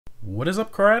What is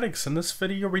up, car addicts? In this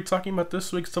video, we're talking about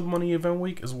this week's Double Money event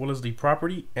week as well as the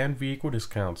property and vehicle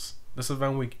discounts. This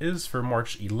event week is for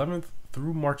March 11th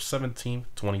through March 17th,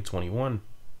 2021.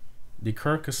 The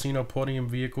current casino podium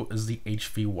vehicle is the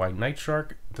HVY Night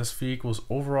Shark. This vehicle's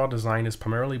overall design is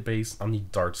primarily based on the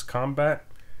Darts Combat.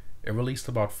 It released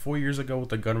about 4 years ago with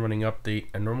the gun running update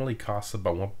and normally costs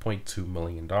about $1.2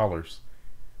 million.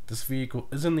 This vehicle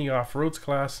is in the off-roads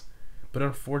class, but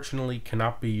unfortunately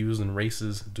cannot be used in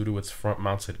races due to its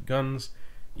front-mounted guns,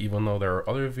 even though there are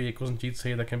other vehicles in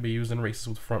GTA that can be used in races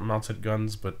with front-mounted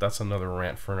guns, but that's another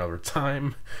rant for another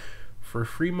time. For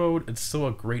free mode, it's still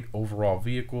a great overall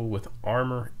vehicle with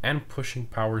armor and pushing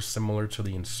power similar to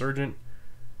the Insurgent,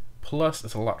 plus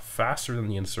it's a lot faster than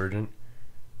the Insurgent,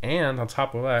 and on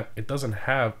top of that, it doesn't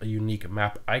have a unique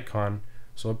map icon,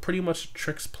 so it pretty much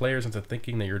tricks players into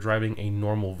thinking that you're driving a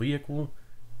normal vehicle.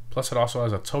 Plus it also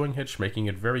has a towing hitch, making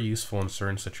it very useful in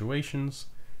certain situations.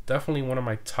 Definitely one of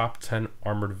my top 10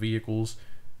 armored vehicles.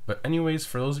 But anyways,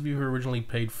 for those of you who originally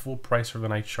paid full price for the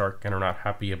Night Shark and are not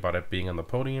happy about it being on the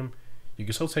podium, you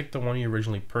can still take the one you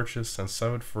originally purchased and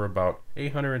sell it for about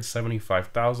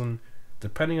 $875,000,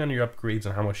 depending on your upgrades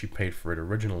and how much you paid for it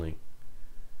originally.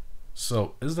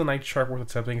 So is the Night Shark worth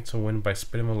attempting to win by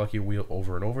spinning the lucky wheel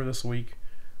over and over this week?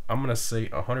 I'm going to say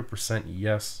 100%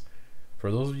 yes. For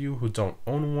those of you who don't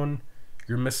own one,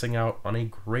 you're missing out on a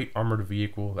great armored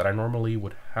vehicle that I normally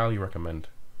would highly recommend.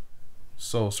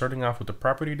 So starting off with the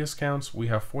property discounts, we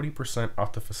have 40%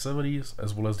 off the facilities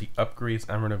as well as the upgrades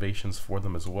and renovations for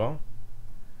them as well.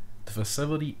 The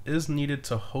facility is needed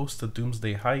to host the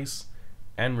Doomsday Heist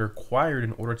and required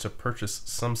in order to purchase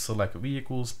some select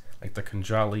vehicles like the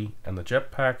Kanjali and the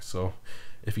Jetpack, so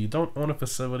if you don't own a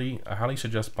facility, I highly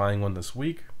suggest buying one this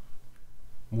week.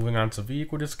 Moving on to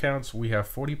vehicle discounts, we have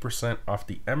 40% off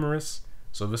the Emirates.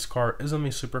 So this car is in the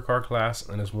supercar class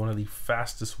and is one of the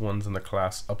fastest ones in the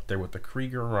class, up there with the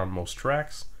Krieger on most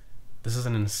tracks. This is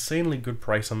an insanely good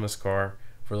price on this car.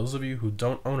 For those of you who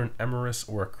don't own an Emirates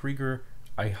or a Krieger,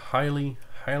 I highly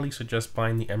suggest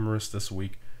buying the Emirates this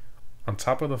week. On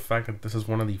top of the fact that this is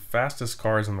one of the fastest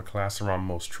cars in the class around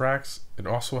most tracks, it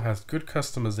also has good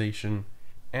customization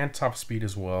and top speed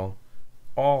as well.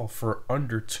 All for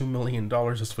under $2 million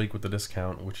this week with the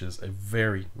discount, which is a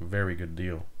very good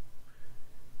deal.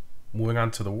 Moving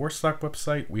on to the Warstock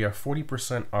website, we have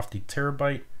 40% off the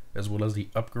Terabyte as well as the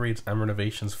upgrades and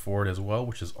renovations for it as well,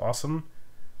 which is awesome.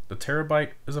 The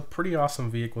Terabyte is a pretty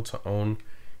awesome vehicle to own,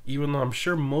 even though I'm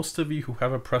sure most of you who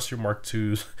have Oppressor Mark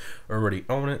IIs already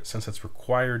own it, since it's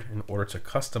required in order to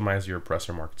customize your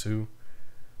Oppressor Mark II.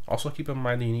 Also keep in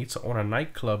mind that you need to own a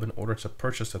nightclub in order to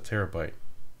purchase a Terabyte.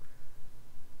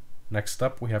 Next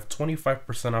up, we have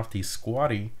 25% off the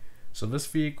Squatty. So this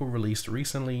vehicle released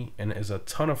recently and is a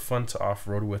ton of fun to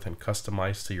off-road with and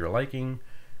customize to your liking.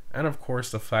 And of course,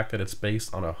 the fact that it's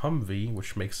based on a Humvee,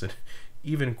 which makes it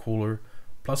even cooler.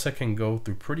 Plus it can go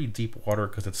through pretty deep water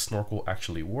because its snorkel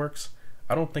actually works.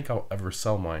 I don't think I'll ever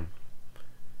sell mine.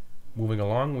 Moving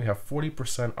along, we have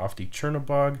 40% off the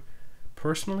Chernobog.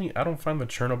 Personally, I don't find the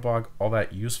Chernobog all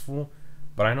that useful,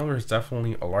 but I know there's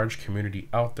definitely a large community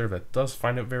out there that does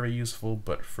find it very useful,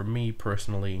 but for me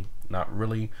personally, not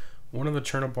really. One of the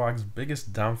Chernobog's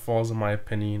biggest downfalls in my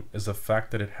opinion is the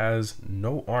fact that it has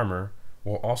no armor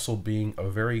while also being a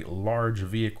very large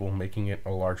vehicle, making it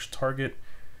a large target.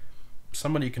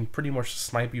 Somebody can pretty much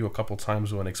snipe you a couple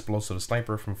times with an explosive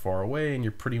sniper from far away and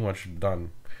you're pretty much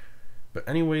done. But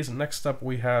anyways, next up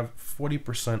we have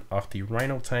 40% off the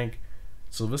Rhino tank.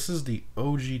 So this is the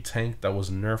OG tank that was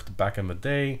nerfed back in the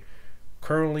day.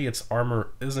 Currently its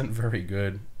armor isn't very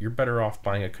good. You're better off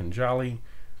buying a Kanjali,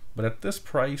 but at this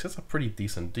price it's a pretty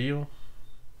decent deal.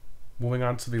 Moving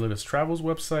on to the latest travels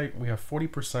website, we have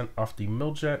 40% off the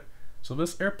Miljet. So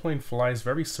this airplane flies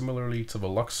very similarly to the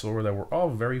Luxor that we're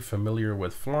all very familiar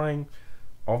with flying,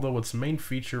 although its main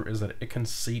feature is that it can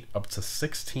seat up to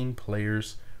 16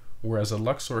 players, whereas a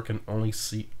Luxor can only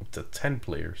seat up to 10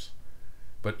 players.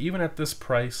 But even at this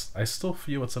price, I still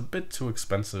feel it's a bit too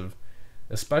expensive,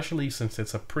 especially since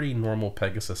it's a pretty normal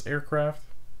Pegasus aircraft.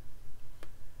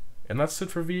 And that's it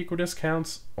for vehicle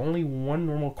discounts. Only one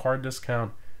normal car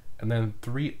discount, and then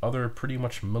 3 other pretty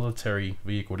much military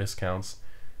vehicle discounts.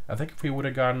 I think if we would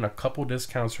have gotten a couple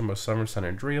discounts from a Summer San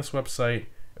Andreas website,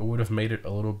 it would have made it a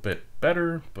little bit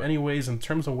better. But anyways, in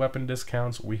terms of weapon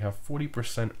discounts, we have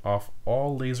 40% off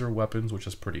all laser weapons, which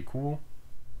is pretty cool.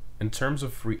 In terms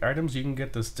of free items, you can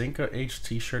get this Dinka H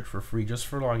t-shirt for free just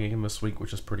for logging in this week,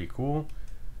 which is pretty cool.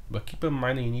 But keep in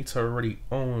mind that you need to already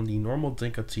own the normal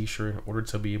Dinka t-shirt in order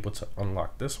to be able to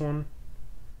unlock this one.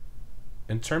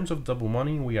 In terms of double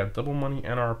money, we have double money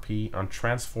NRP on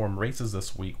transform races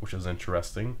this week, which is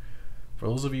interesting. For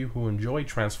those of you who enjoy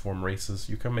transform races,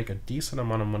 you can make a decent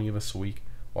amount of money this week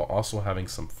while also having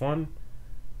some fun.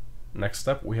 Next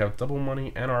up, we have double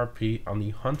money NRP on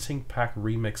the hunting pack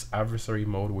remix adversary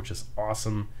mode, which is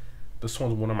awesome. This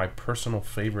one's one of my personal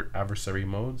favorite adversary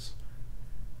modes.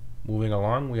 Moving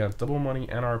along, we have double money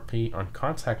NRP on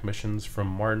contact missions from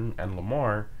Martin and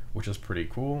Lamar, which is pretty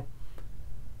cool.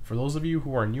 For those of you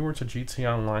who are newer to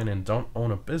GTA Online and don't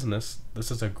own a business, this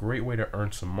is a great way to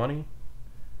earn some money.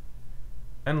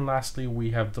 And lastly, we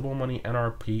have double money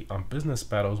NRP on business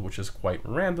battles, which is quite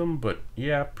random, but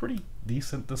yeah, pretty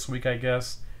decent this week, I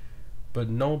guess. But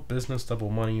no business double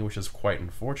money, which is quite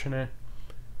unfortunate.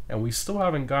 And we still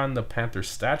haven't gotten the Panther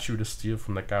statue to steal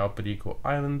from the Galapagos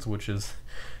Islands, which is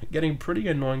getting pretty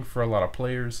annoying for a lot of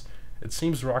players. It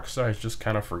seems Rockstar has just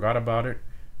kind of forgot about it.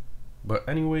 But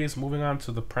anyways, moving on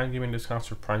to the Prime Gaming discounts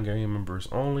for Prime Gaming members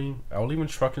only. I will leave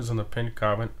instructions in the pinned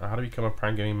comment on how to become a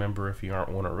Prime Gaming member if you aren't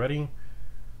one already.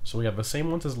 So we have the same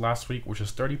ones as last week, which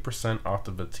is 30% off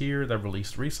the Vitir that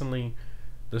released recently.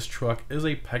 This truck is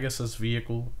a Pegasus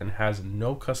vehicle and has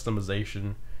no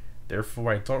customization,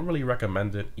 therefore I don't really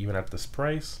recommend it even at this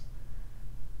price.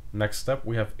 Next up,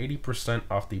 we have 80%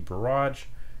 off the Barrage.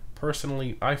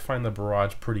 Personally, I find the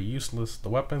Barrage pretty useless. The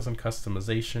weapons and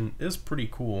customization is pretty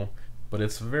cool, but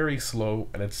it's very slow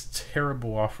and it's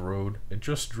terrible off-road. It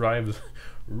just drives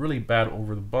really bad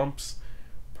over the bumps.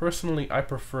 Personally, I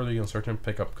prefer the Uncertain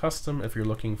Pickup Custom if you're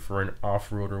looking for an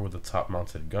off-roader with a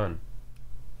top-mounted gun.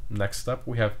 Next up,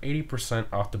 we have 80%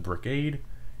 off the Brigade.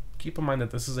 Keep in mind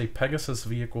that this is a Pegasus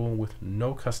vehicle with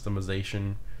no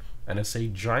customization, and it's a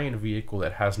giant vehicle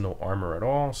that has no armor at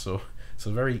all, so it's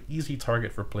a very easy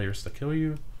target for players to kill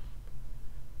you.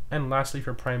 And lastly,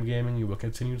 for Prime Gaming, you will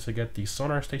continue to get the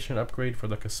Sonar Station upgrade for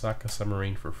the Kasaka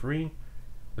Submarine for free.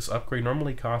 This upgrade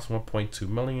normally costs 1.2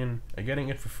 million, and getting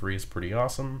it for free is pretty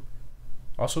awesome.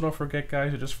 Also, don't forget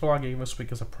guys, to just follow Game this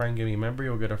week as a Prime Gaming member,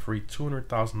 you'll get a free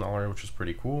 $200,000, which is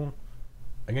pretty cool.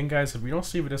 Again guys, if you don't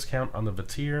see a discount on the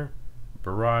Vitir,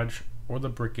 Barrage, or the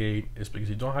Brigade, it's because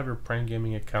you don't have your Prime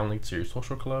Gaming account linked to your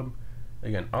social club.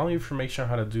 Again, all the information on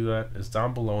how to do that is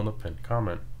down below in the pinned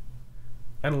comment.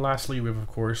 And lastly, we have of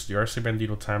course the RC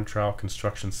Bandito Time Trial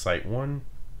Construction Site 1.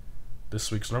 This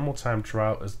week's normal time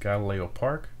trial is Galileo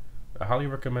Park. I highly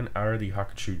recommend either the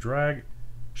Hakuchu Drag,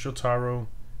 Shotaro,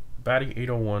 Batty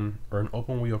 801, or an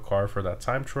open wheel car for that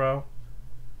time trial.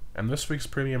 And this week's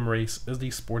premium race is the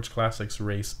Sports Classics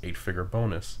Race 8-figure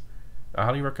bonus. I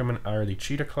highly recommend either the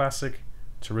Cheetah Classic,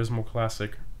 Turismo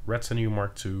Classic, Retinue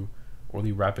Mark II, or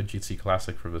the Rapid GT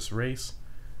Classic for this race.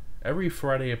 Every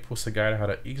Friday I post a guide on how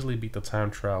to easily beat the time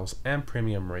trials and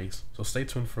premium race, so stay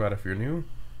tuned for that if you're new.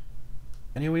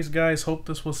 Anyways guys, hope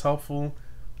this was helpful.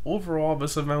 Overall,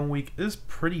 this event week is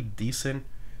pretty decent,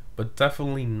 but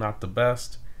definitely not the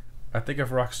best. I think if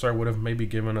Rockstar would have maybe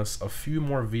given us a few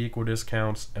more vehicle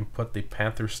discounts and put the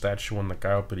Panther statue on the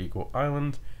Galapagos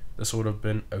Island, this would have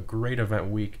been a great event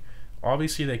week.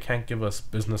 Obviously they can't give us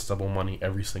business double money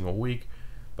every single week,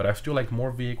 but I feel like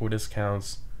more vehicle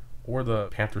discounts or the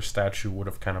Panther statue would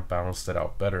have kind of balanced it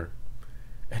out better.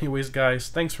 Anyways guys,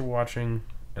 thanks for watching,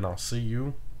 and I'll see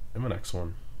you in the next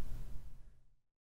one.